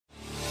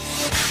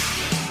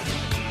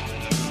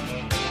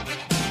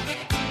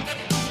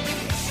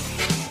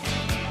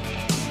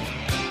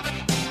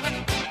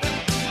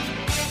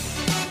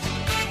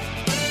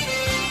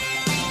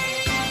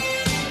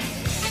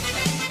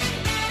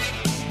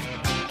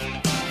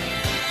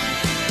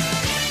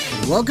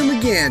Welcome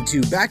again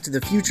to Back to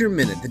the Future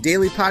Minute, the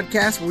daily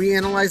podcast where we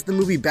analyze the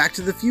movie Back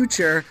to the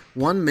Future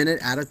 1 minute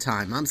at a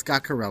time. I'm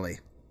Scott Corelli.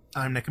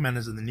 I'm Nick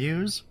Jimenez in the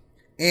news.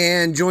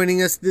 And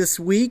joining us this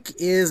week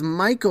is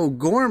Mike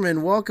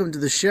O'Gorman. Welcome to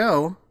the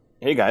show.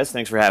 Hey guys,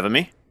 thanks for having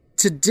me.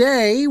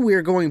 Today we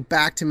are going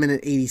back to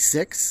minute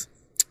 86,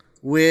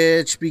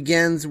 which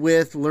begins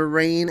with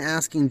Lorraine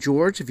asking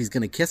George if he's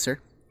going to kiss her,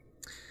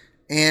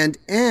 and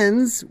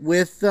ends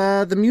with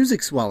the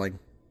music swelling.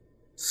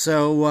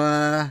 So,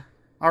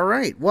 all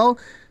right. Well,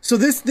 so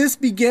this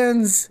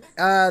begins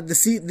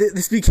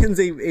this begins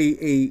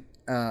a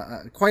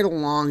quite a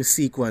long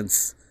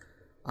sequence,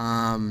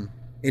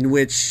 in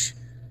which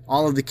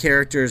all of the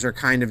characters are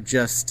kind of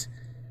just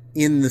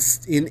in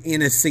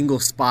a single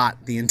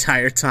spot the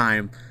entire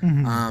time.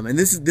 Mm-hmm. And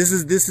this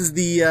is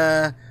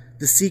the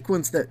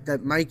sequence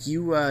that Mike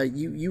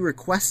you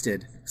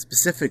requested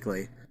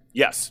specifically.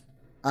 Yes.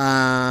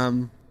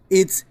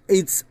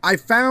 It's I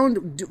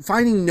found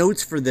finding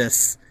notes for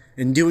this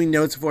and doing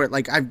notes for it.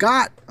 Like, I've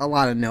got a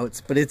lot of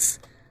notes, but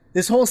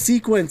this whole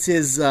sequence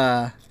is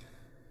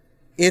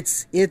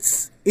it's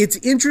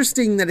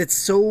interesting that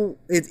it's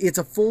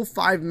a full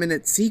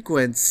 5-minute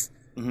sequence.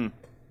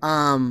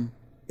 Mm-hmm.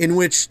 In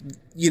which,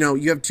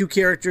 you have two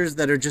characters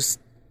that are just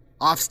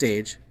off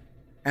stage,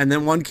 and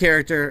then one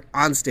character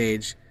on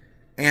stage,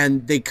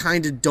 and they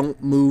kind of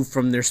don't move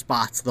from their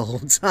spots the whole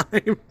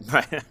time.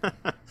 Right.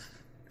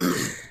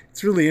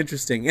 It's really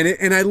interesting,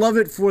 and I love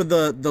it for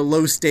the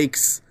low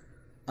stakes,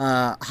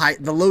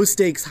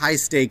 high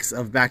stakes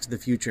of Back to the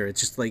Future. It's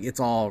just like it's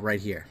all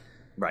right here.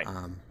 Right.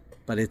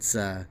 But it's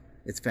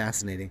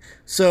fascinating.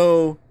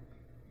 So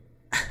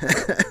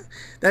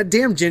that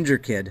damn ginger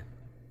kid.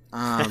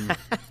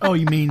 Oh,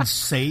 you mean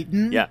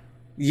Satan?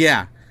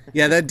 Yeah.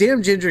 That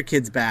damn ginger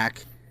kid's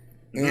back,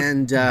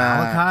 and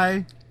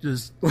Malachi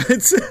just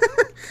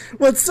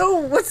what's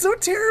so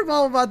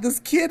terrible about this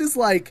kid is,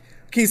 like,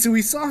 okay, so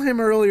we saw him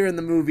earlier in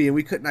the movie and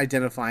we couldn't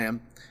identify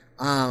him.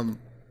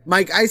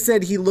 Mike, I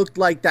said he looked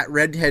like that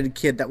redheaded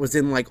kid that was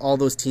in, like, all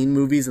those teen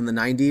movies in the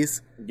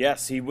 90s.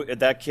 Yes,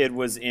 that kid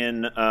was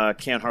in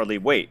Can't Hardly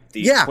Wait,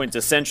 the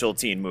quintessential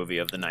teen movie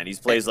of the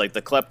 90s. Plays like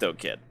the klepto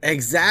kid.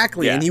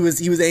 Exactly, yeah. And he was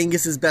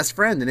Angus's best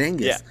friend in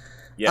Angus.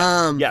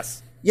 Yeah.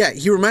 Yes. Yeah,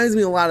 he reminds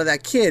me a lot of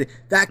that kid.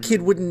 That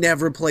kid would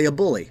never play a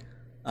bully.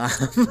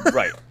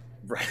 Right.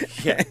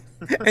 Yeah.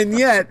 And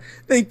yet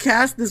they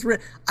cast this.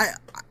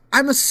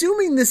 I'm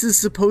assuming this is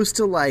supposed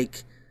to,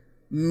 like,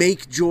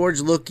 make George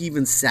look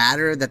even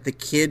sadder that the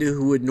kid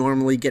who would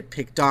normally get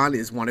picked on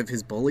is one of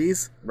his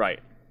bullies. Right.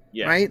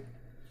 Yeah. Right.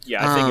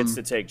 Yeah, I think it's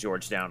to take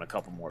George down a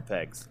couple more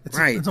pegs.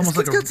 It's almost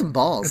like got some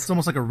balls. It's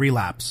almost like a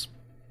relapse.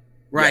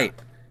 Right.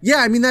 Yeah,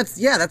 I mean that's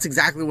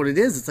exactly what it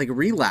is. It's like a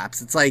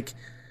relapse. It's like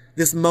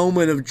this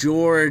moment of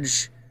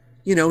George,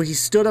 he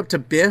stood up to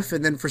Biff,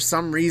 and then for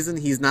some reason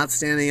he's not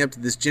standing up to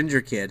this ginger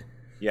kid.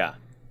 Yeah.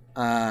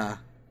 I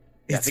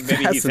think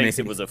maybe he thinks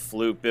it was a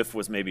fluke. Biff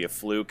was maybe a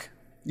fluke.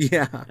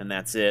 Yeah. And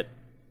that's it.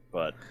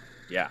 But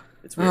yeah,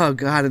 it's weird. Oh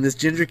God, and this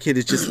ginger kid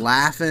is just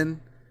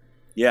laughing.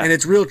 Yeah, and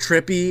it's real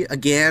trippy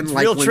again. It's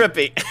real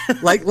trippy.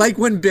 like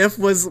when Biff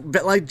was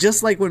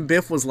when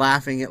Biff was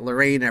laughing at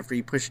Lorraine after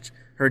he pushed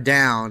her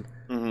down.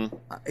 Mm-hmm.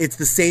 It's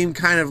the same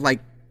kind of,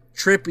 like,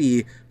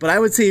 trippy, but I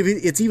would say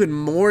it's even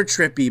more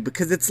trippy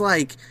because it's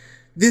like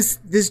this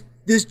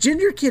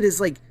ginger kid is,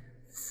 like,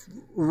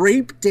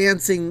 rape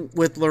dancing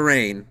with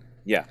Lorraine.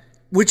 Yeah,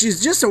 which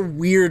is just a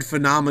weird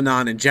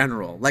phenomenon in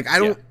general. Like,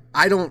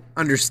 I don't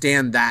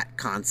understand that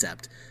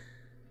concept.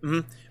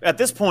 Mm-hmm. At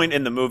this point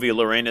in the movie,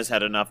 Lorraine has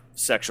had enough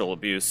sexual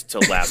abuse to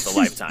last a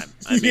lifetime.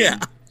 I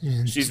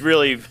mean, she's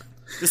really...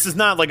 This is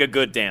not like a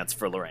good dance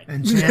for Lorraine.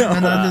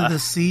 Enchantment under the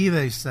sea,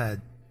 they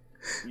said.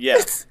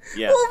 Yes.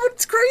 Yeah. Well,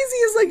 what's crazy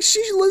is, like,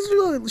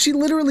 she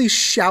literally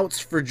shouts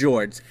for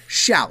George.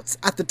 Shouts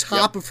at the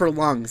top of her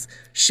lungs.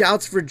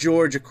 Shouts for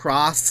George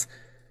across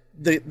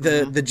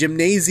the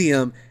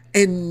gymnasium,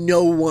 and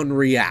no one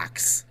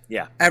reacts.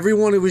 Yeah.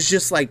 Everyone, it was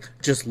just like,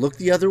 just look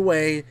the other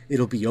way.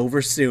 It'll be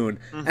over soon.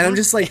 Mm-hmm. And I'm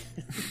just like,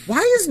 why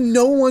is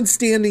no one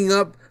standing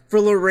up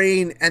for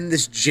Lorraine and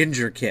this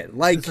ginger kid?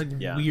 Like, it's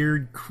like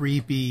weird,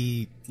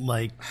 creepy,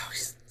 like...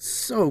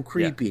 So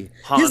creepy. Yeah.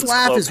 Hans his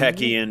laugh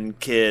Klopeckian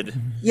kid.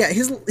 Yeah,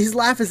 his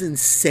laugh is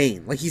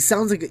insane. Like, he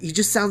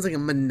just sounds like a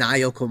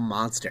maniacal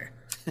monster.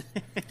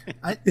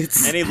 And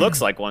he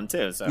looks like one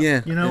too. So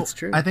yeah, it's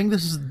true. I think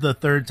this is the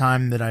third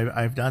time that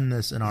I've done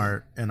this in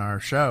our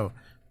show,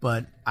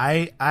 but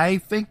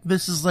I think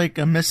this is like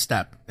a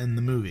misstep in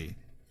the movie.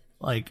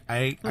 Like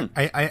I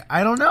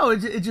don't know.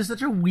 It's just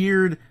such a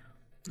weird.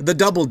 The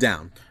double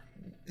down.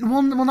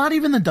 Well, not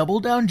even the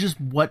double down. Just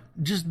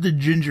the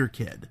ginger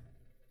kid.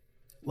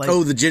 Like,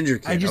 the ginger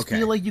kid. I just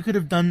feel like you could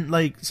have done,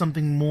 like,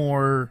 something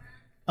more,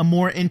 a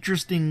more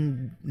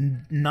interesting,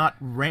 not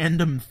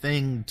random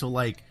thing to,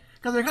 like,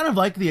 because I kind of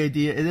like the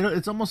idea.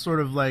 It's almost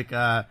sort of like,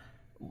 I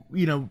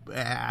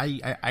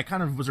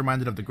kind of was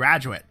reminded of The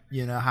Graduate.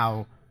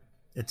 How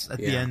it's at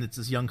the end, it's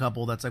this young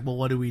couple that's like, well,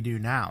 what do we do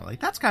now? Like,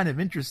 that's kind of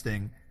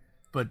interesting,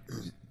 but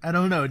I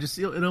don't know.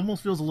 It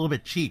almost feels a little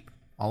bit cheap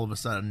all of a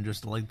sudden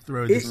just to like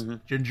throw this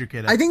ginger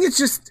kid I think it's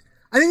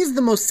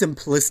the most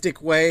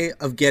simplistic way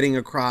of getting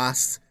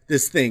across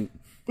this thing,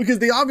 because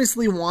they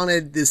obviously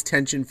wanted this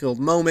tension-filled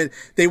moment.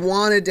 They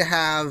wanted to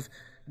have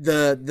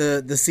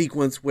the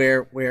sequence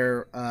where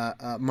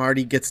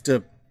Marty gets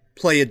to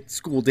play a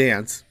school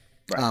dance,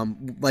 right,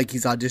 like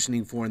he's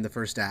auditioning for in the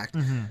first act.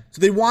 So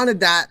they wanted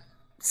that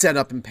set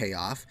up and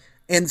payoff.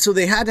 And so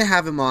they had to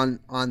have him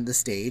on the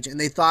stage, and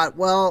they thought,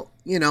 well,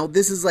 you know,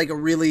 this is like a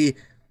really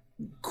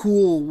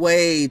cool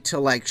way to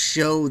like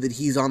show that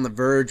he's on the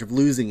verge of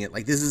losing it.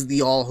 Like, this is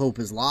the all hope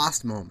is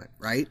lost moment,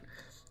 right?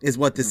 Is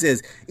what this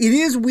is. It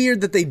is weird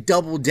that they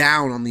double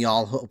down on the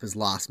all hope is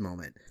lost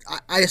moment.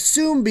 I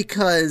assume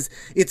because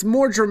it's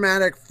more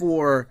dramatic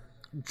for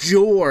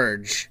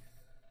George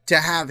to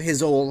have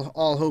his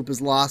all hope is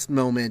lost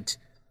moment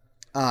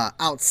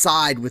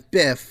outside with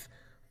Biff,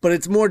 but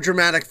it's more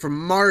dramatic for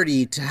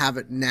Marty to have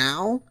it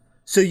now.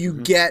 So you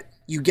get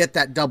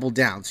that double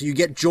down. So you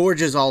get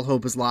George's all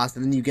hope is lost,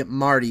 and then you get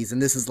Marty's,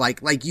 and this is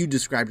like you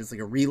described, it's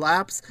like a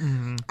relapse.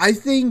 I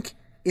think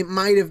it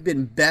might have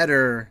been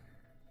better,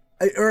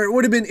 or it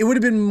would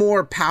have been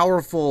more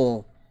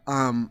powerful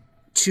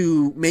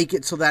to make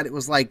it so that it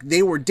was like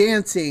they were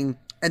dancing,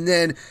 and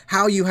then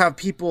how you have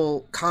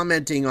people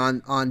commenting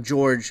on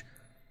George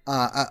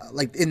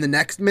like in the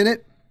next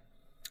minute,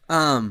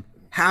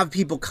 have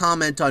people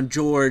comment on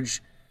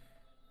George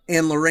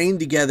and Lorraine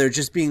together,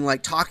 just being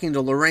like talking to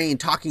Lorraine,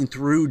 talking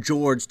through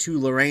George to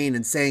Lorraine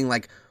and saying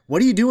like,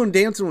 what are you doing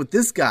dancing with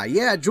this guy?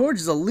 Yeah, George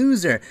is a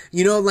loser,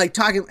 you know, like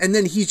talking. And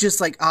then he's just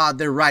like,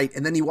 they're right.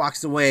 And then he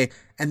walks away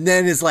and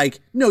then is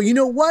like, no, you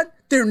know what?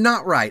 They're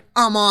not right.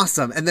 I'm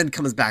awesome. And then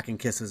comes back and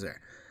kisses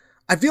her.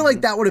 I feel like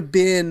that would have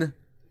been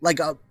like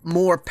a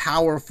more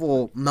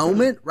powerful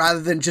moment rather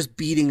than just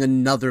beating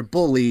another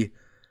bully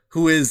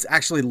who is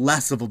actually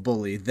less of a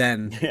bully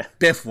than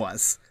Biff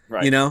was,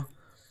 right. You know?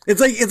 It's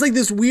like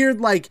this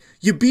weird, like,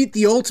 you beat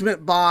the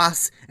ultimate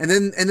boss, and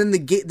then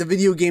the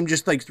video game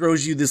just like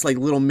throws you this like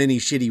little mini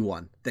shitty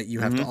one that you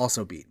have to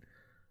also beat.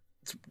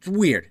 It's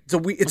weird. It's a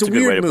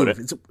weird move.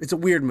 It's a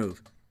weird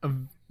move. A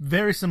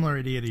very similar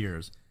idea to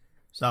yours.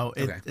 So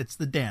it's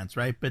the dance,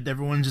 right? But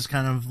everyone's just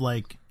kind of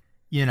like,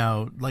 you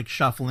know, like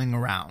shuffling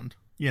around,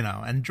 you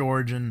know, and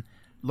George and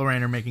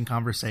Lorraine are making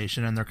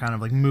conversation, and they're kind of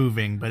like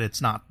moving, but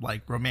it's not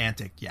like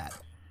romantic yet.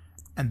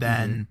 And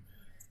then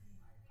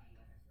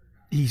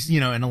he's, you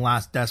know, in a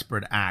last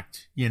desperate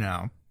act, you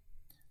know,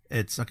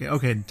 it's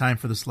okay, time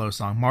for the slow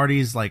song.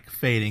 Marty's like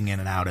fading in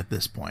and out at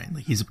this point.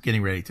 Like, he's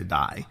getting ready to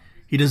die.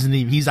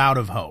 He's out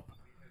of hope.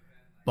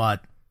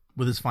 But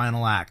with his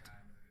final act,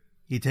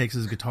 he takes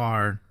his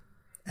guitar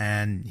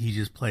and he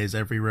just plays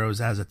Every Rose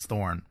Has Its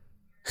Thorn.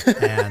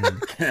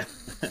 And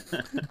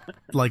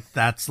like,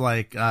 that's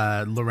like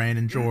Lorraine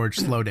and George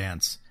slow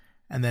dance.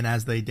 And then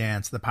as they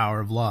dance, the power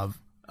of love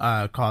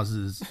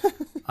causes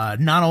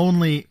not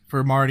only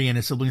for Marty and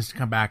his siblings to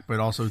come back, but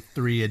also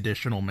 3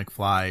 additional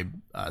McFly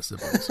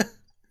siblings.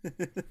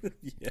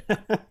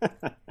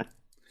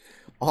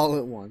 All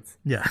at once.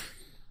 Yeah.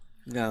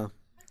 No.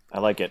 I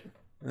like it.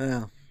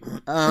 Yeah.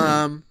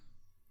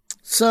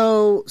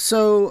 So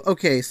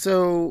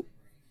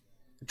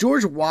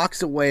George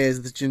walks away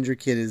as the ginger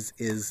kid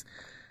is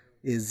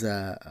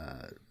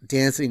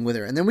dancing with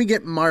her, and then we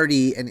get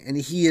Marty, and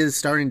he is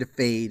starting to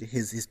fade.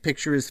 His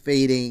picture is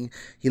fading.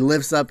 He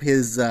lifts up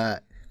his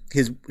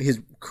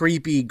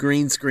creepy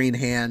green screen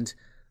hand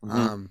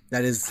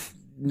that is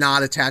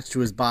not attached to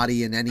his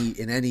body in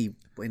any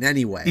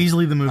way.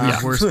 Easily the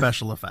movie's worst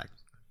special effect.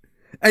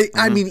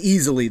 I mean,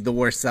 easily the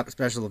worst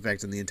special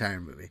effect in the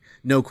entire movie,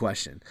 no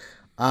question.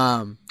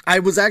 I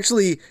was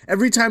actually,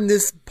 every time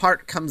this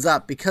part comes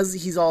up, because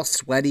he's all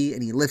sweaty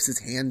and he lifts his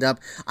hand up,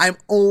 I'm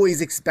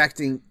always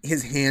expecting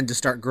his hand to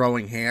start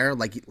growing hair,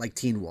 like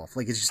Teen Wolf.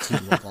 Like, it's just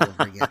Teen Wolf all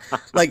over again.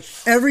 Like,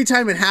 every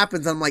time it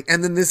happens, I'm like,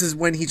 and then this is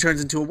when he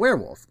turns into a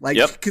werewolf. Like,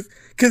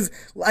 because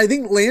I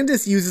think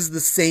Landis uses the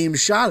same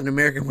shot in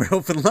American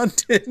Werewolf in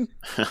London.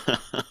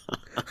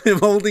 Him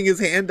holding his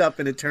hand up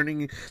and it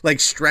turning, like,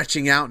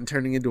 stretching out and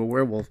turning into a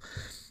werewolf.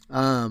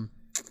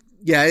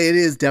 Yeah, it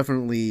is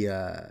definitely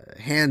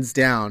hands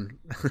down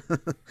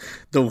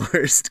the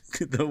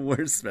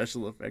worst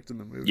special effect in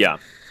the movie. Yeah.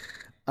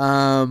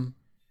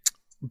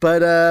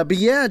 But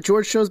yeah,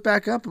 George shows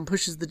back up and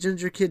pushes the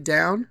ginger kid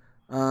down,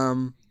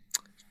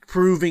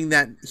 proving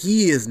that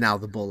he is now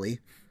the bully.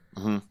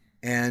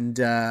 And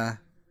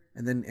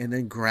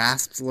then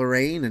grasps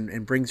Lorraine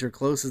and brings her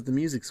close as the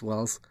music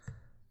swells.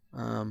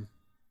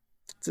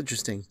 It's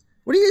interesting.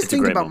 What do you guys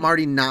think about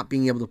Marty not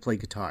being able to play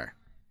guitar?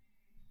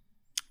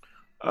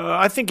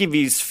 I think if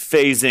he's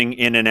phasing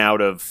in and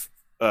out of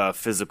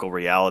physical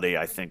reality,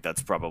 I think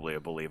that's probably a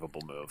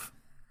believable move.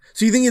 So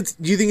do you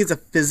think it's a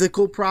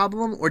physical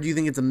problem, or do you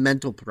think it's a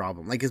mental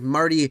problem? Like, is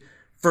Marty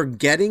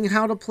forgetting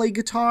how to play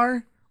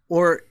guitar,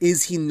 or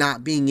is he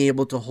not being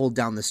able to hold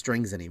down the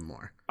strings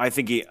anymore? I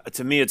think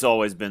to me, it's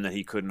always been that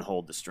he couldn't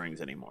hold the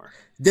strings anymore.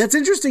 That's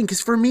interesting, because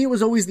for me, it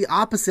was always the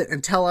opposite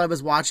until I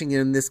was watching it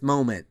in this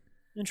moment.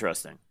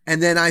 Interesting.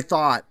 And then I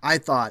thought,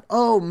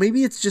 oh,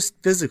 maybe it's just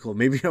physical.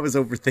 Maybe I was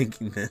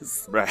overthinking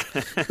this. Right.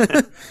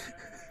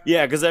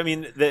 Yeah, because I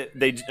mean,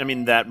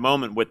 that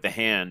moment with the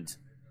hand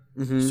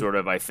sort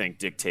of, I think,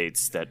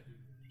 dictates that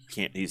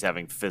he's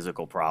having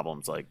physical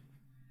problems, like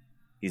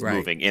he's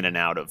moving in and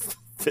out of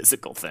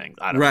physical things.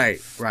 I don't know.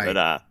 Right.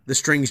 But the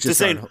strings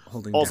just aren't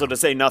holding also down. to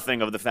say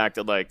nothing of the fact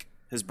that like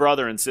his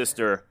brother and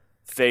sister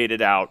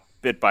faded out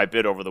bit by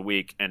bit over the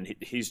week, and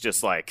he's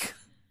just like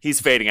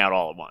he's fading out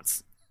all at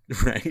once.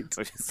 Right.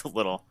 Which is a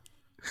little.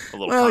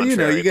 Well, you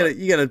know, contrary,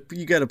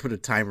 you gotta put a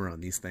timer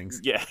on these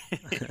things. Yeah.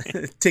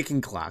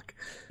 Ticking clock.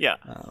 Yeah.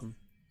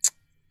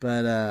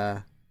 But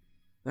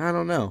I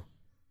don't know.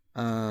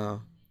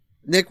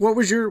 Nick, what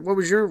was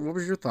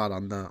your thought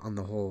on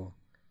the whole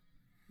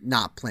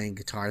not playing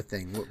guitar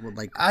thing? What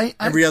like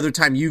every other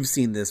time you've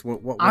seen this,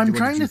 what I'm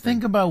trying to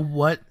think about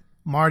what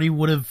Marty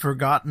would have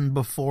forgotten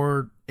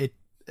before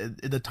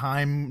the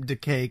time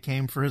decay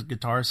came for his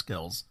guitar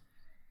skills.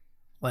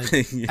 Like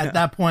at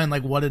that point,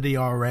 like what had he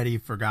already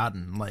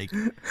forgotten? Like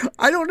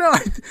I don't know.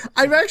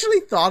 I've actually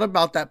thought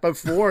about that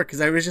before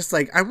because I was just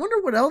like, I wonder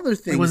what other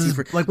things were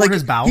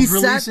his bowels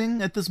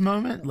releasing at this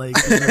moment? Like,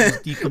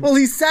 well,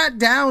 he sat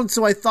down,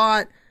 so I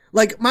thought,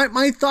 like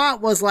my thought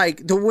was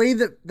like the way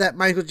that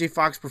Michael J.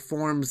 Fox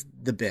performs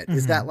the bit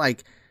is that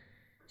like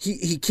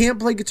he can't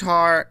play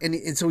guitar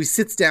and so he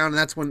sits down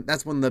and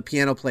that's when the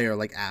piano player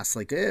like asks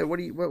like, hey,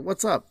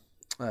 what's up?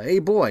 Hey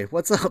boy,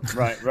 what's up?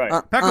 Right.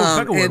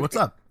 Pecklewood, what's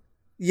up?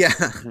 Yeah,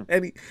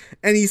 and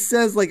he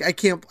says like I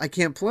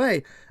can't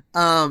play,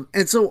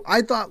 and so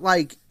I thought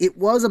like it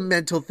was a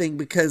mental thing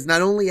because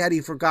not only had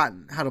he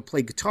forgotten how to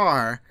play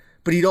guitar,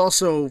 but he'd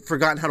also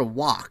forgotten how to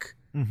walk.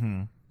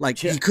 Mm-hmm. Like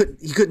he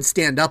couldn't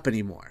stand up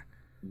anymore.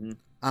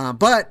 Mm-hmm.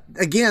 But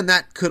again,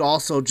 that could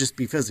also just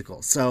be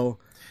physical. So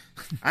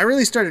I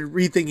really started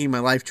rethinking my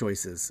life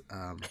choices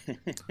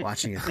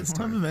watching it this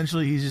time.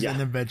 Eventually, he's just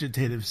in a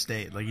vegetative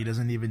state, like he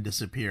doesn't even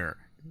disappear.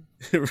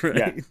 Right.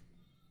 Yeah.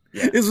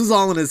 Yeah. This was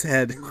all in his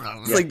head.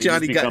 It's like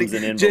Johnny becomes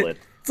an invalid.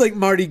 It's like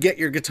Marty, get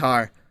your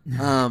guitar.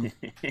 Mark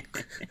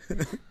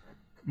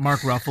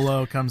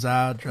Ruffalo comes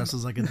out,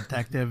 dresses like a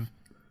detective.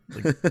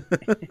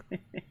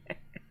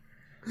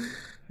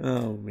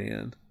 Oh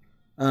man.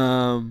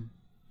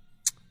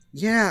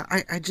 Yeah,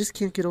 I just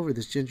can't get over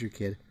this Ginger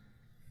kid.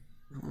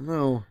 I don't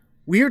know.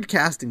 Weird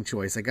casting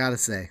choice, I gotta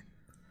say.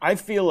 I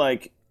feel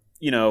like,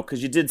 you know,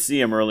 because you did see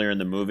him earlier in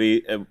the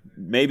movie,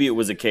 maybe it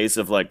was a case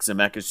of like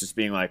Zemeckis just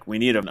being like, we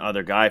need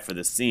another guy for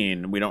this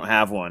scene. We don't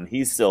have one.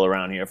 He's still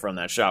around here from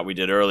that shot we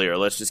did earlier.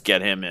 Let's just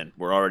get him in.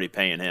 We're already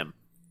paying him.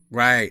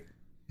 Right.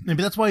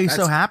 Maybe that's why he's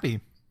so happy.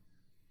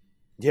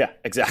 Yeah,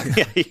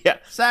 exactly. Yeah.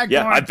 SAG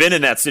I've been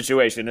in that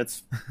situation.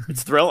 It's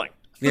thrilling.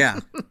 Yeah.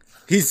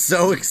 He's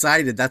so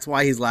excited. That's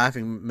why he's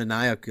laughing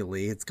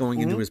maniacally. It's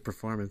going into his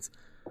performance.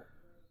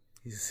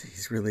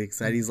 He's really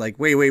excited. He's like,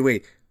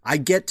 wait. I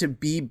get to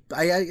be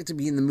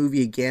in the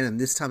movie again, and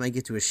this time I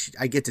get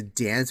to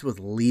dance with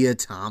Leah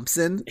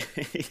Thompson.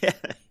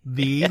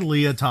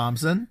 Leah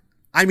Thompson.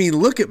 I mean,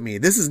 look at me.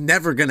 This is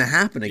never going to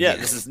happen again.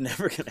 Yeah, this is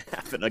never going to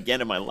happen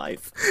again in my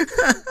life.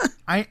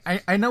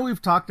 I know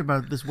we've talked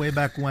about this way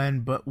back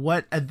when, but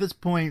at this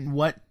point,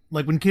 like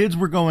when kids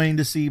were going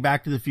to see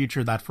Back to the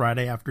Future that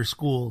Friday after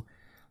school,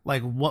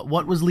 like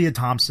what was Leah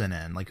Thompson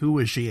in? Like who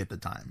was she at the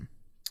time?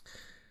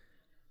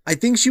 I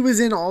think she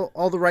was in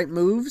all the right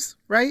moves,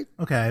 right?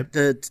 Okay.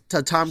 The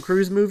Tom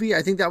Cruise movie.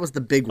 I think that was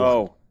the big one.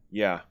 Oh,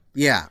 yeah.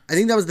 Yeah, I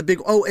think that was the big.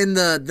 Oh, and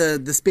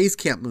the Space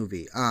Camp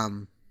movie.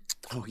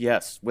 Oh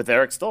yes, with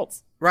Eric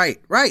Stoltz.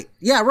 Right.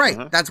 Yeah, right.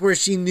 Uh-huh. That's where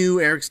she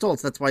knew Eric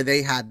Stoltz. That's why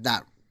they had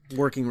that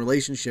working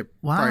relationship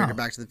prior to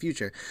Back to the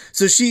Future.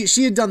 So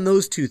she had done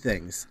those two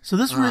things. So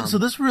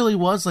this really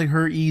was like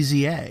her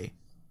easy A.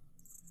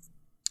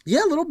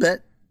 Yeah, a little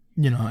bit.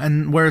 You know,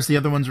 and whereas the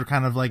other ones were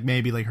kind of like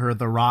maybe like her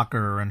the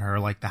rocker and her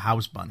like the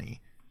house bunny.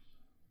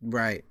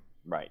 Right.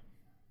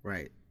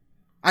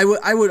 I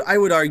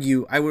would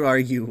argue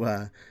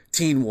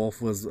Teen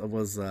Wolf was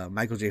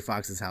Michael J.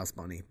 Fox's house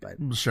bunny, but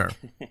sure.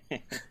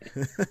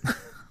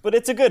 But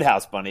it's a good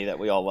house bunny that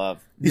we all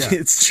love. Yeah.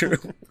 It's true.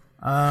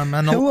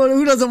 And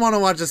who doesn't want to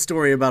watch a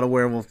story about a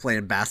werewolf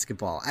playing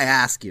basketball? I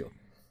ask you.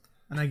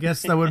 And I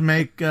guess that would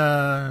make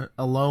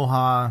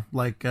Aloha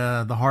like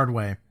the hard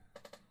way.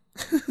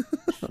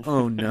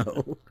 Oh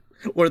no.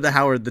 Or the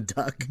Howard the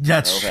Duck.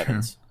 That's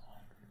true.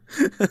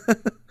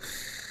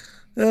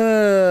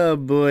 Oh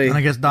boy. And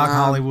I guess Doc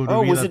Hollywood would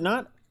Oh, be was it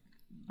not?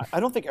 I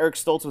don't think Eric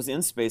Stoltz was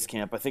in Space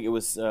Camp. I think it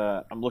was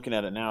I'm looking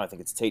at it now. I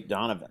think it's Tate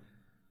Donovan.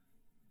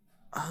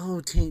 Oh,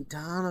 Tate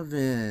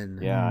Donovan.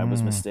 Yeah, I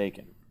was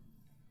mistaken.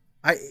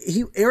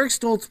 Eric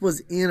Stoltz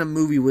was in a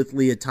movie with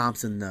Leah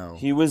Thompson though.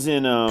 He was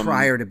in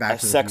prior to Back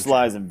to the Sex, Future.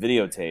 Lies, and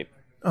Videotape.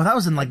 Oh, that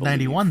was in like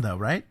 91 though,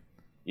 right?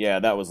 Yeah,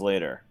 that was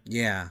later.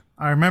 Yeah.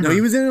 I remember. No,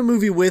 he was in a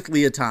movie with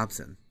Leah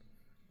Thompson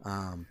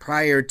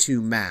prior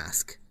to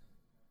Mask.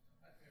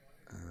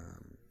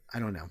 I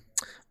don't know.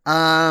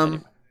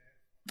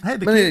 Hey,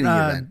 the kid,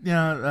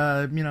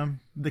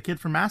 the kid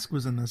from Mask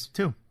was in this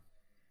too.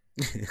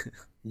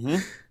 Mm-hmm.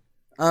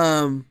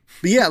 But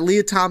yeah,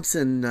 Leah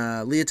Thompson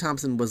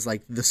was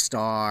like the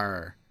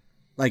star,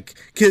 like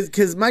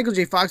because Michael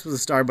J. Fox was a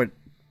star, but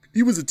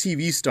he was a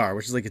TV star,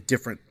 which is like a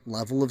different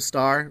level of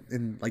star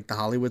in like the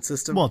Hollywood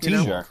system. Well,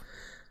 Sure.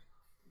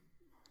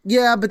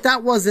 Yeah, but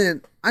that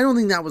wasn't. I don't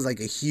think that was like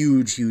a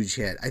huge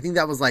hit. I think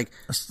that was like,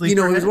 it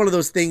was one of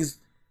those things.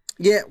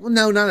 Yeah, well,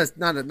 no, not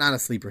a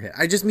sleeper hit.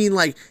 I just mean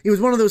like it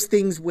was one of those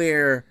things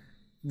where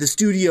the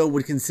studio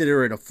would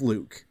consider it a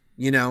fluke.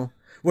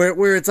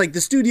 Where it's like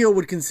the studio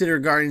would consider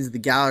Guardians of the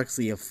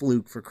Galaxy a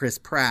fluke for Chris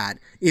Pratt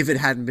if it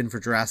hadn't been for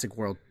Jurassic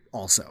World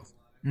also.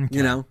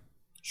 Okay.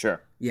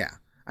 Sure. Yeah.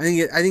 I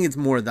think it's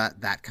more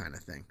that kind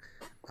of thing.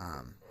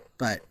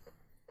 But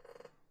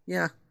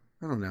yeah,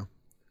 I don't know.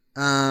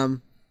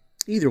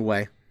 Either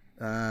way,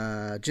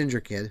 Ginger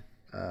Kid,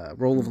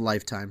 role of a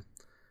lifetime.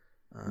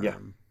 Yeah.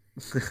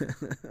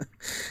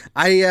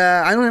 I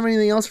don't have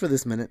anything else for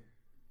this minute.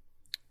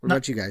 What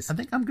about you guys? I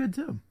think I'm good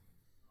too.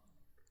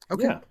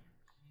 Okay. Yeah.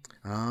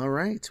 All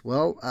right.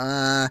 Well,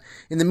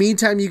 in the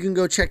meantime, you can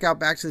go check out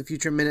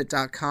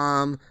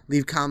backtothefutureminute.com,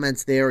 leave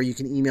comments there, or you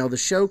can email the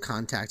show,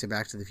 contact at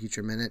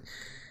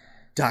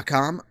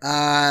backtothefutureminute.com.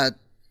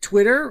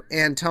 Twitter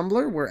and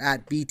Tumblr, we're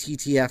at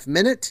BTTF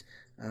Minute.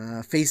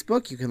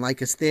 Facebook, you can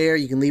like us there.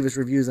 You can leave us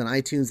reviews on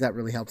iTunes. That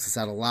really helps us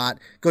out a lot.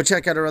 Go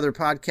check out our other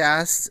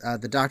podcasts,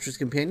 The Doctor's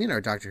Companion,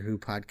 our Doctor Who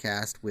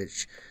podcast,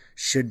 which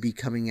should be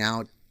coming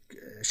out.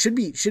 Should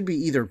be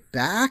either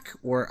back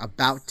or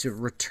about to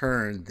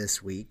return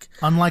this week.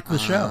 Unlike the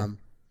show.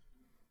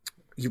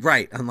 You're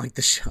right, unlike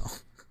the show.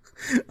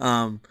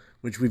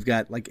 Which we've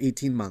got like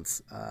 18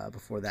 months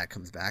before that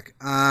comes back.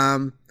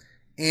 And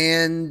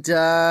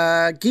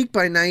Geek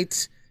by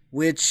Night,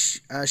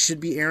 which should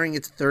be airing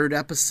its third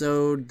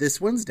episode this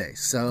Wednesday.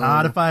 So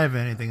not if I have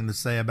anything to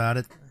say about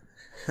it.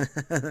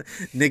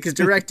 Nick is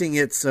directing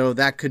it, so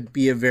that could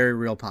be a very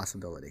real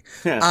possibility.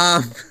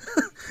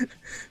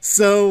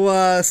 So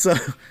that's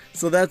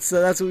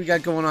what we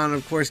got going on.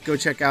 Of course, go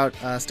check out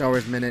Star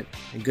Wars Minute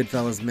and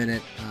Goodfellas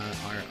Minute,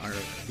 our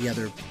the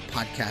other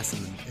podcasts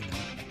in the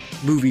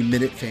Movie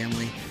Minute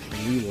family.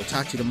 And we will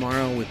talk to you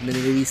tomorrow with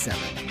Minute 87.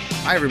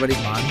 Bye, everybody.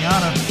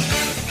 Manana.